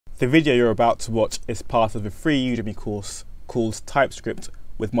The video you're about to watch is part of a free Udemy course called TypeScript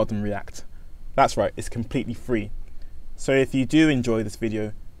with Modern React. That's right, it's completely free. So if you do enjoy this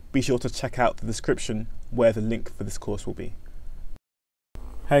video, be sure to check out the description where the link for this course will be.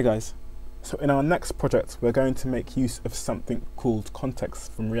 Hey guys, so in our next project we're going to make use of something called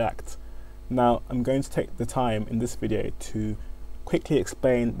context from React. Now I'm going to take the time in this video to quickly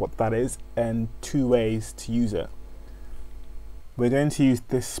explain what that is and two ways to use it. We're going to use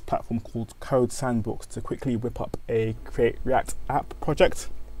this platform called Code Sandbox to quickly whip up a Create React app project.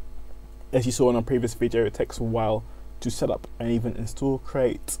 As you saw in our previous video, it takes a while to set up and even install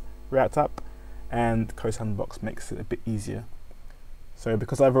Create React app, and Code Sandbox makes it a bit easier. So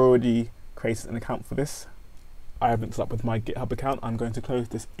because I've already created an account for this, I have linked it up with my GitHub account. I'm going to close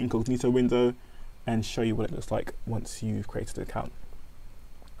this incognito window and show you what it looks like once you've created an account.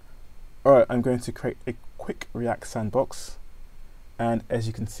 Alright, I'm going to create a quick React sandbox. And as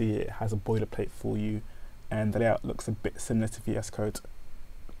you can see, it has a boilerplate for you, and the layout looks a bit similar to VS Code.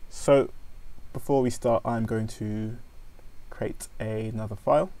 So before we start, I'm going to create another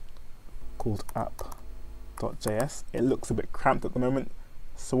file called app.js. It looks a bit cramped at the moment,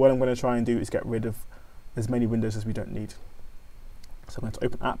 so what I'm going to try and do is get rid of as many windows as we don't need. So I'm going to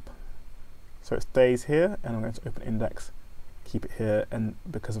open app, so it stays here, and I'm going to open index, keep it here, and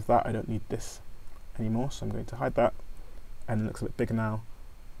because of that I don't need this anymore, so I'm going to hide that. And it looks a bit bigger now.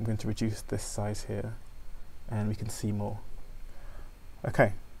 I'm going to reduce this size here and we can see more.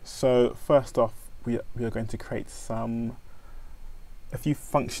 Okay, so first off, we are going to create a few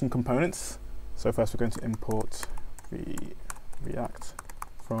function components. So first we're going to import React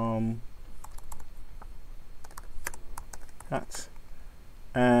from React,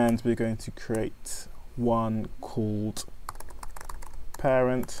 and we're going to create one called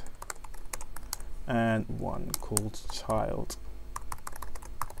parent and one called child.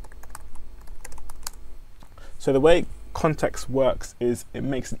 So the way context works is it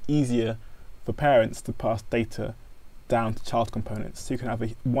makes it easier for parents to pass data down to child components. So you can have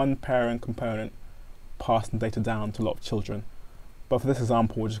one parent component passing data down to a lot of children. But for this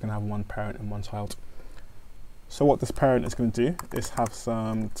example, we're just going to have one parent and one child. So what this parent is going to do is have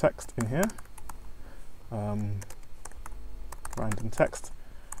some text in here, random text.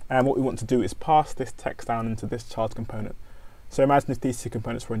 And what we want to do is pass this text down into this child component. So imagine if these two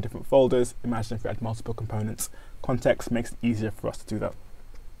components were in different folders. Imagine if we had multiple components. Context makes it easier for us to do that.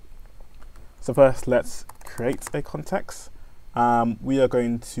 So first, let's create a context. We're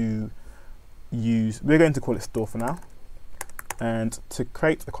going to call it store for now. And to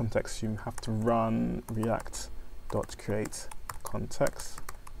create a context, you have to run react.create context.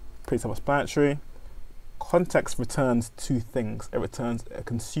 Pretty self-explanatory. Context returns two things. It returns a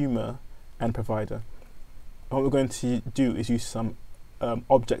consumer and provider. And what we're going to do is use some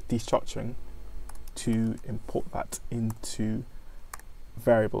object destructuring to import that into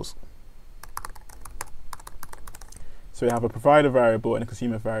variables. So we have a provider variable and a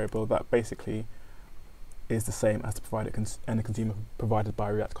consumer variable that basically is the same as the provider and the consumer provided by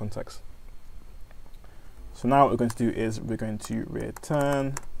React context. So now what we're going to do is we're going to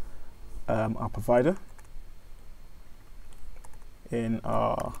return our provider in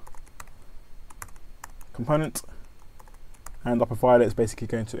our component, and our provider is basically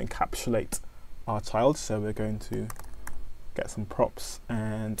going to encapsulate our child. So we're going to get some props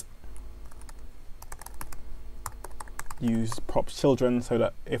and use props children so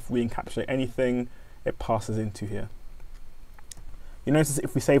that if we encapsulate anything, it passes into here. You notice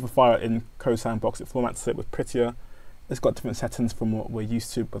if we save a file in Code Sandbox, it formats it with prettier. It's got different settings from what we're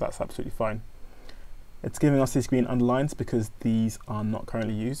used to, but that's absolutely fine. It's giving us these green underlines because these are not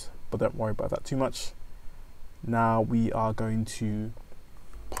currently used, but don't worry about that too much. Now we are going to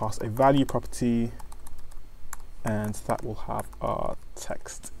pass a value property, and that will have our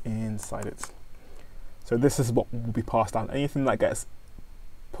text inside it. So this is what will be passed down. Anything that gets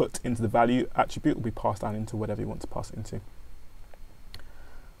put into the value attribute will be passed down into whatever you want to pass it into.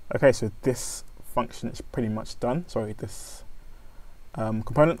 Okay, so this function is pretty much done. Sorry, this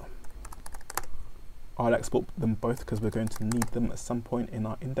component. I'll export them both because we're going to need them at some point in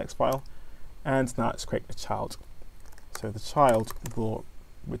our index file. And now let's create a child. So the child will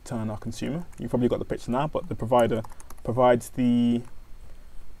return our consumer. You've probably got the picture now, but the provider provides the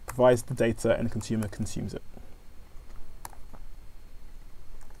data and the consumer consumes it.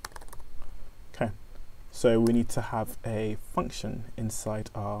 Okay, so we need to have a function inside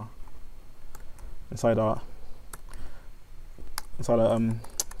our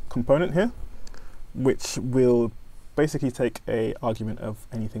component here, which will basically take an argument of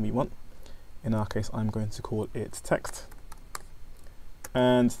anything we want. In our case, I'm going to call it text.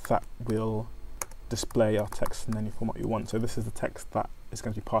 and that will display our text in any format you want. So this is the text that is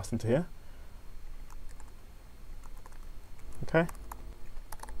going to be passed into here. Okay,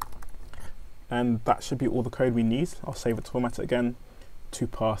 and that should be all the code we need. I'll save it to format it again to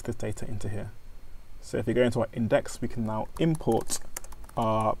pass this data into here. So if we go into our index, we can now import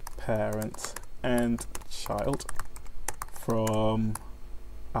our parent and child from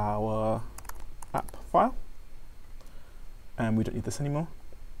our app file, and we don't need this anymore.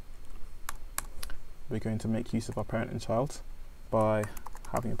 We're going to make use of our parent and child by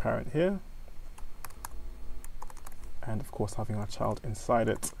having a parent here, and of course having our child inside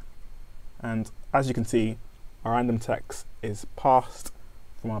it. And as you can see, our random text is passed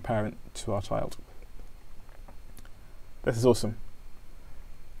from our parent to our child. This is awesome.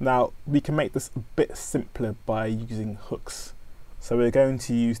 Now we can make this a bit simpler by using hooks. So we're going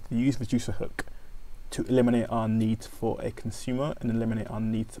to use the useReducer hook to eliminate our need for a consumer and eliminate our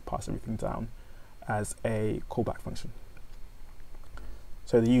need to pass everything down as a callback function.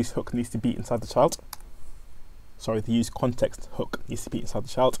 So the use hook needs to be inside the child. Sorry, the useContext hook needs to be inside the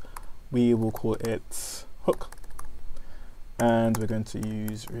child. We will call it hook. And we're going to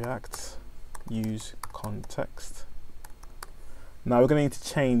use React useContext. Now we're going to need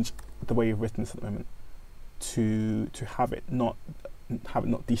to change the way we've written this at the moment to have it not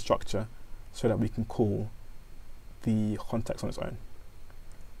destructure, so that we can call the context on its own.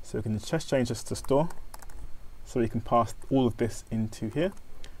 So we can just change this to store, so we can pass all of this into here,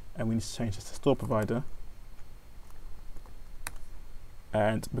 and we need to change this to store provider.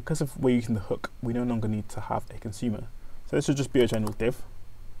 And because of we're using the hook, we no longer need to have a consumer. So this should just be a general div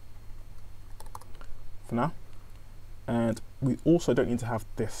for now. And we also don't need to have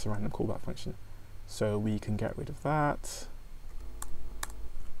this random callback function. So we can get rid of that,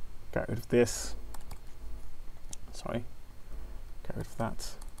 get rid of this, sorry, get rid of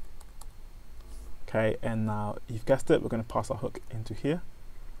that. Okay, and now you've guessed it, we're going to pass our hook into here,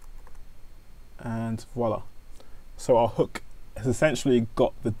 and voila. So our hook has essentially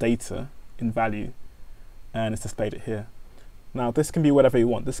got the data in value, and it's displayed it here. Now this can be whatever you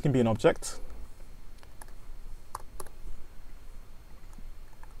want. This can be an object.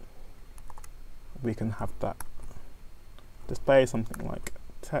 We can have that display something like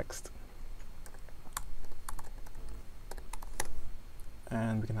text,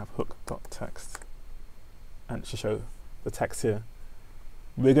 and we can have hook.text, and it should show the text here.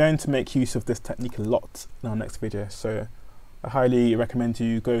 We're going to make use of this technique a lot in our next video, so I highly recommend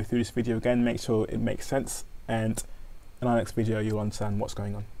you go through this video again, make sure it makes sense, and in our next video you'll understand what's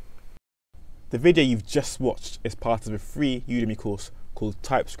going on. The video you've just watched is part of a free Udemy course called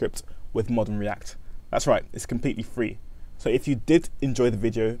TypeScript with Modern React. That's right, it's completely free. So if you did enjoy the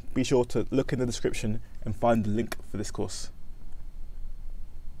video, be sure to look in the description and find the link for this course.